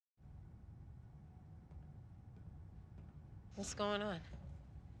What's going on?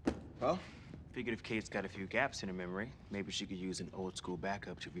 Well, figured if Kate's got a few gaps in her memory, maybe she could use an old school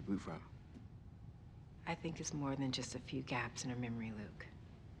backup to reboot from. I think it's more than just a few gaps in her memory, Luke.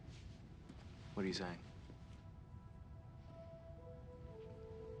 What are you saying?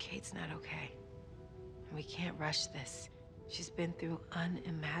 Kate's not okay. And we can't rush this. She's been through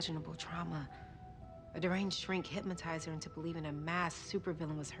unimaginable trauma. A deranged shrink hypnotized her into believing a masked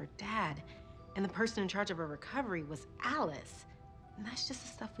supervillain was her dad, and the person in charge of her recovery was Alice. And that's just the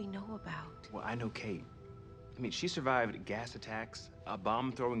stuff we know about. Well, I know Kate. I mean, she survived gas attacks, a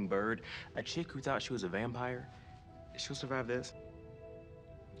bomb-throwing bird, a chick who thought she was a vampire. She'll survive this?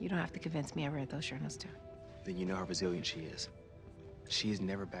 You don't have to convince me I read those journals, too. Then you know how resilient she is. She has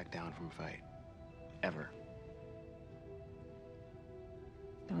never backed down from a fight. Ever.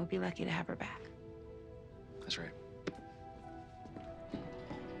 Then we'll be lucky to have her back. That's right.